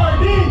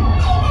 ARD.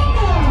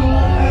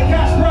 And a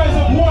cash prize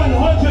of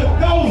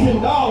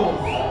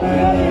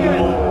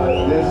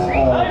 $100,000. This, we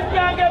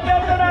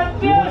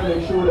want to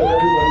make sure that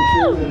everybody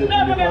shares in the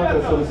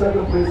contest. So the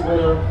second place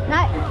winner.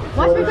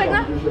 Watch me quick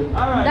now.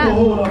 Alright.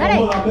 Hold on.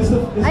 Mr.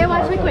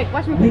 Watch me quick.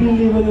 We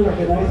didn't even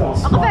recognize our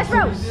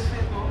sponsors.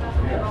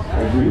 I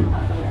agree.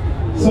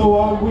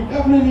 So we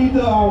definitely need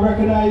to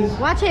recognize.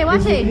 Watch it.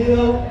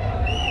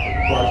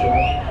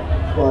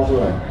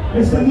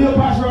 Mr. Neil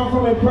Pasharan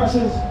from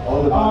Impressions.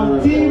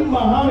 Team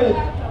Muhammad,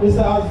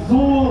 Mr.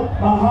 Azul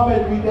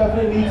Muhammad, we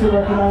definitely need to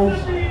recognize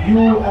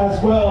you as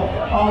well.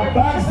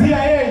 Bags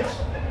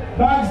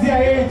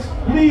DIH,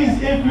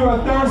 please, if you're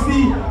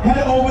thirsty,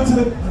 head over to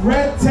the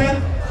red tent.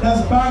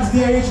 That's Bags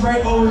DIH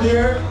right over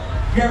there.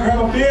 Grab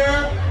a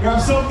beer, grab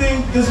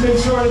something, just make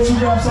sure that you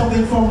grab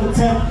something from the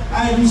tent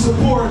and you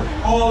support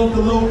all of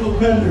the local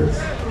vendors.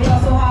 We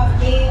also have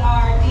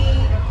ARD,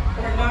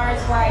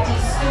 Bernard's Variety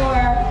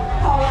Store,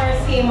 Colors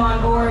came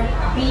on board,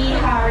 B,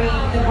 Harry,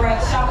 the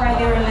bread shop right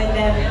there in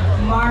Linden,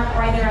 Mark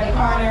right there at the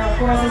corner, of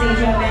course as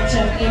Adrian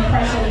mentioned,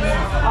 Impressions,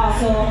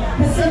 also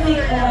Pacific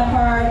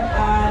Leopard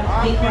and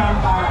Big Brown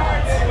Bar.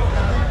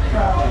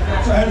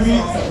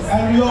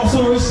 And we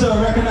also wish to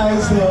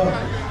recognize the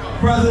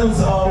presence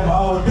of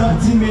our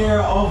Deputy Mayor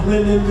of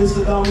Linden,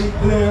 Mr. Dominic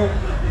Blair,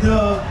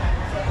 the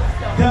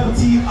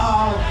Deputy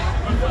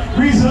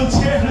Regional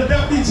Chair, the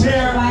Deputy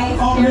Chair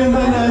of Linden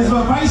as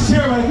well, Vice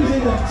Chairman,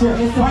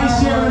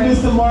 Vice Chairman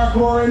Mr. Mark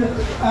Warren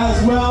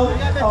as well.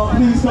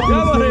 Please come to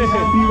the stage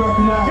and be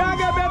recognized.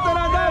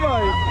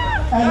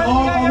 And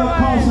all other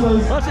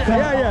councilors that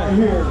are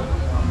here.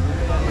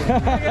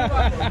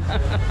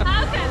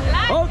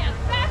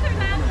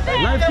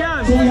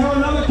 So we have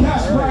another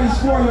cash prize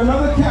for you,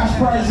 another cash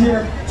prize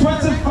here,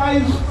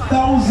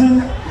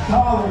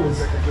 $25,000.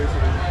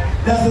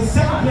 That's the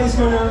second place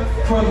winner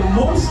for the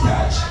most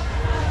catch.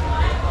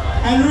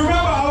 And remember,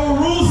 our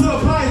rules still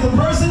apply. The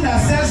person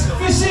that says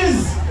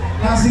fishes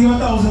has to give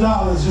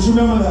 $1,000. Just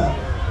remember that.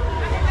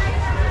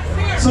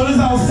 So this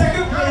is our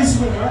second place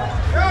winner.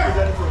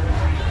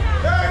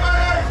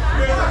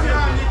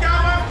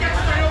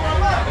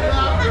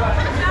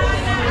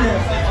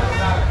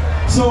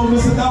 So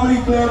Mr.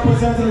 Dominic Blair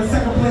presented a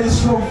second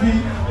place trophy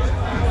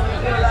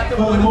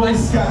for the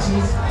most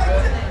catches.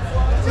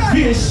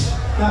 Fish,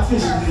 not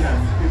fishing.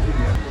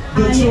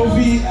 The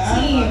trophy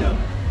team.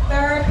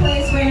 Third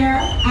place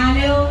winner,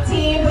 Anil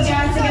team. Put your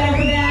hands together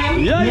for them.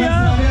 Yeah, Yes,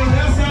 yeah. Anil,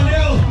 yes,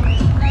 Anil.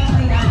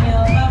 Lovely,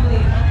 Anil,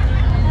 lovely.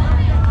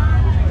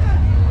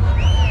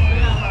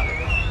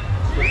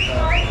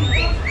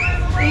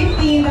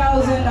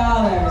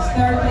 $15,000.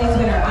 Third place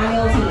winner,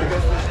 Anil team.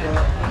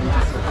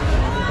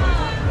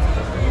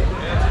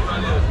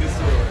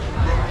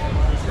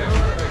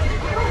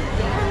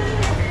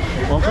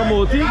 Welcome,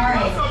 Moti.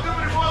 Alright.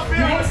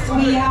 Next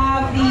we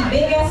have the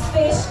biggest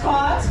fish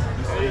caught.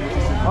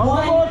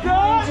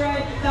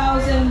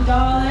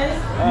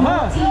 $100,000.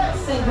 Motif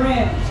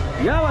Segrin.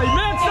 Yeah, man,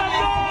 make some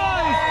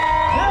noise!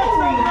 Make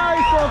some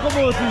noise,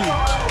 Moti.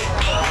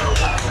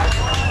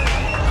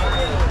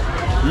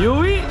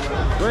 Yui,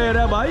 where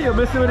am I? You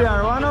missing with the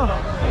Arwana?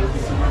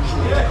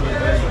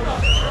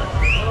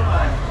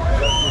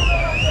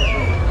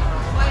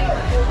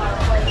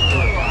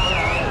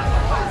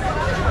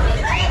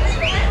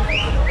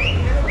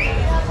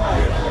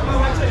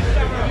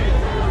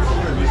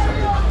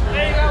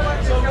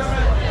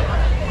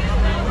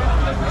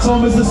 So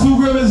Mr.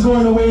 Sugrim is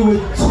going away with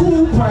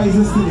 2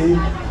 prizes today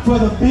for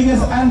the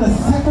biggest and the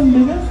second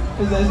biggest.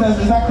 Is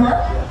that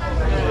correct?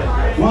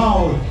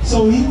 Wow.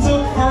 So he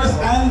took first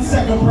and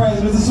second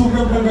prize. Mr.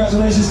 Sugrim,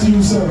 congratulations to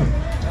you, sir.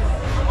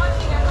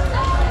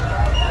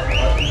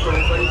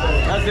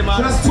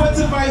 That's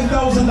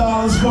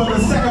 $25,000 for the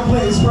second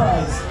place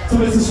prize to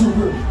Mr.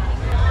 Sugrim.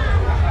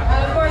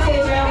 And of course,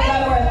 Adrian, we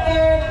got our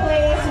third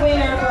place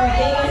winner for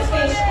biggest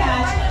fish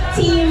catch.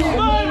 Team Win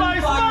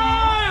Forest.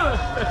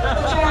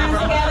 Put your hands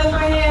together for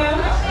him.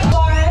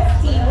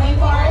 Forest, Team Win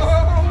Forest.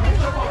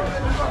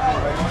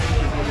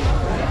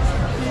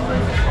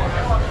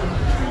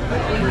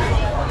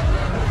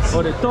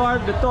 Oh, the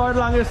third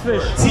longest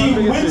fish.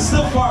 Team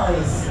Winster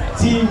Forest.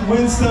 Team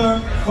Winster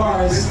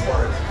Forest.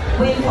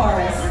 Win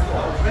Forest.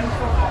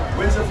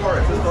 Windsor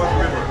Forest, it's North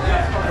River.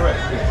 Correct.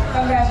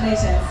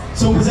 Congratulations.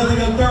 So presenting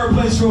a third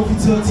place trophy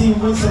to Team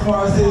Winster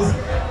Forest is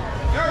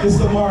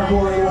Mr. Mark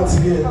Morey once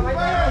again.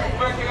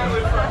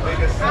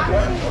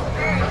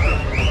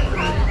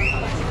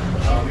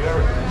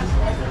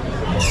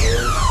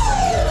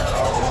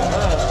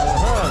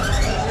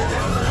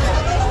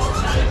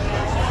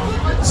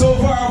 So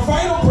for our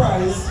final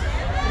prize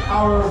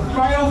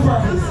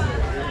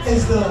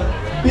is the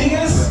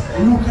biggest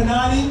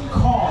Lukanani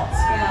caught.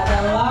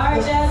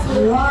 Yeah,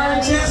 the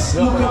largest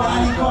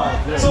Lukanani caught.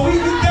 So we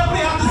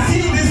definitely have to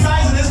see this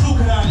size of this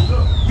Lukanani.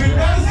 We've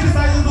got to see the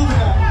size of this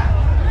Lukanani.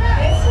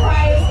 This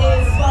prize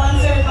is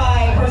sponsored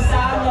by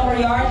Prasad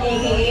Lumberyard,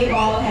 aka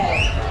Ballhead.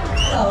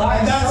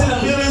 And that's in the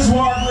Village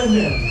Ward,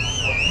 Linden.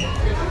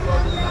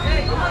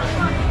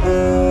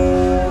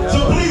 So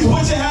please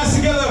put your hands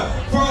together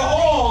for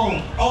all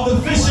of the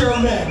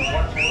fishermen.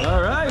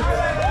 All right.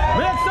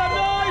 Make some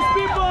noise,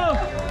 people.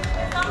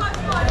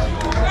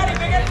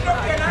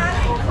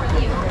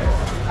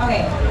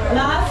 Okay,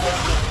 last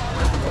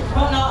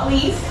but not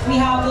least, we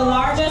have the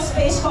largest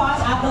fish caught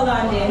at the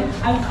London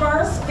and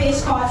first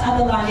fish caught at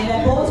the London,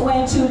 and both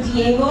went to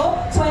Diego.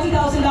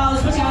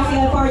 $20,000. Put your hands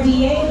together for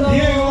Diego.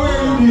 Diego, where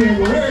are you,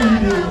 Diego? Where are you,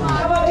 Diego?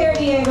 Come up here,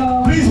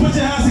 Diego. Please put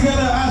your hands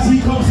together as he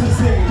comes to the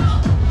stage.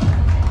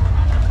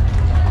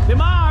 The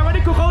man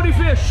already cook out the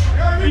fish.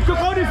 He cook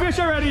out the fish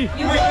already. Wait,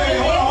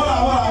 hold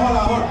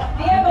on.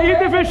 Diego, Eat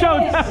the fish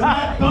out.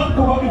 Not done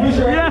cook out the fish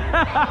already. Yeah.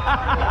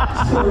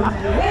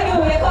 Diego,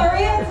 we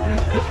curry it?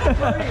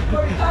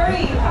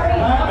 Curry.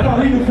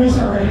 Curry the fish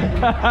already.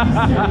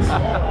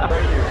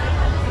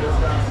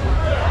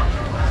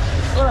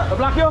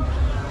 Black you?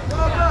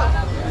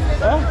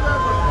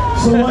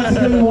 So once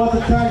again, we want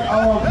to thank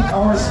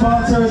our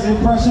sponsors,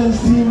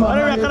 Impressions Team. I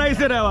don't recognize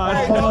it, that one.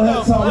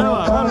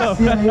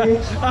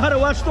 I had to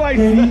watch twice.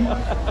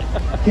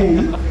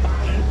 Katie.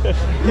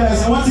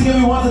 Yes, once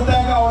again, we want to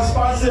thank our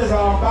sponsors,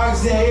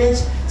 Backstage,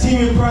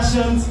 Team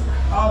Impressions,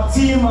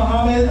 Team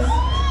Mohammed,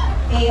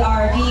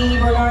 ARD,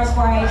 Bernard's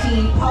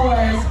Variety,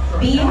 Powers,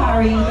 B.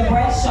 Harry, The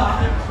Bread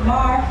Shop,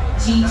 Mark,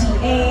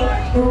 GTA,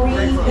 the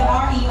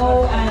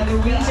REO and the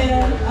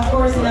region, of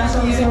course the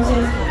Natural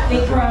Resources,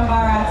 Vikram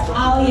Bharat,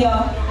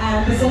 Alia,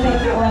 and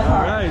Pacific Oil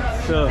Park. Right,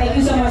 so thank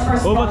you so much for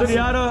sponsoring. over to the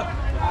other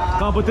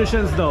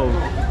competitions now.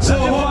 So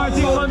let the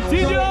party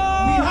continue. We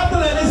have to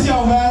let this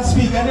young man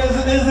speak, and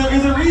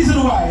there's a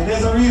reason why.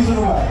 There's a reason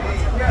why.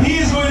 He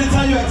is going to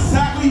tell you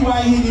exactly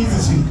why he needs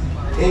to speak.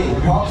 Hey,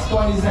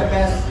 Rockstone is the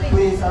best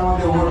place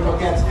around the world to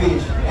catch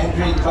fish and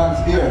drink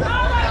Bugs beer.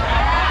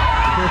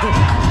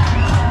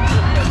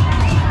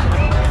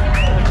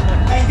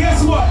 And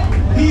guess what?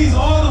 He's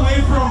all the way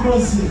from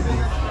Brazil.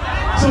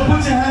 So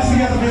put your hands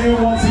together for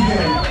him once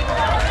again.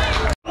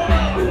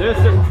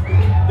 Listen,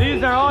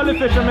 these are all the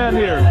fishermen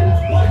here.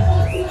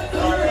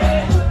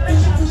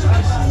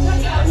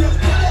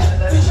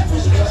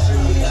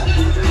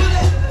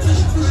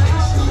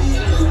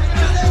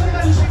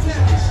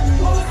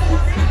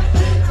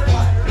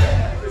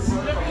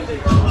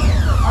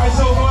 Alright,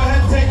 so go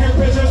ahead and take your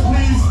pictures,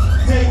 please.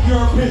 Take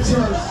it's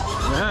yours.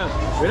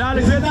 Yeah. With all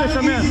the great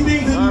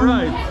fishermen. All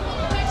right.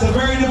 It's a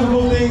very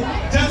difficult thing.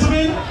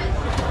 Gentlemen,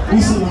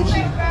 we salute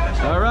you.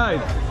 All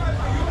right.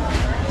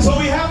 So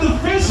we have the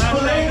fish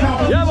fillet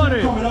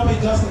competition coming up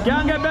in just a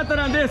Can't get better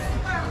than this.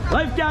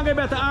 Life can't get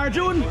better.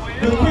 Arjun,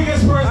 the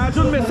quickest person.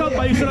 Arjun messed up,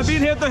 but you should have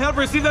been here to help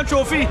receive the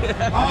trophy.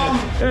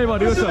 Hey,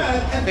 buddy, what's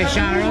up? Fish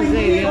and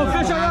Rose. Oh,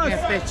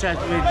 fish and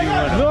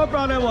Rose. No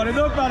problem, buddy.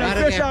 No problem.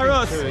 Fish and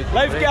Rose.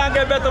 Life can't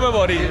get better, my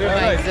buddy.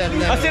 Right.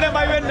 I see them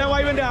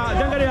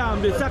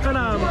the second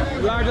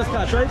largest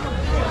catch, right?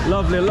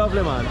 Lovely,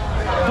 lovely, man.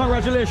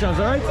 Congratulations,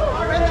 all right?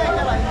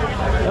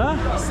 Huh?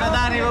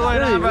 Sadani, we're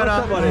going hey, on,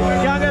 brother. Buddy?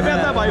 Can't get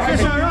better, buddy.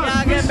 Fish and Rose.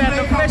 Can't get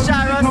better. Fish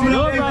and Rose.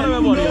 No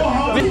problem,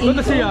 buddy. Good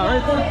to see you, all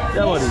right?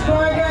 Yeah, buddy.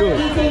 Burger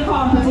eating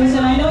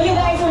competition. I know you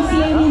guys are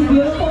seeing these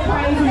beautiful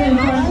prizes in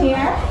front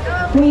here.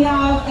 We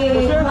have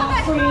a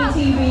flat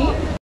screen TV.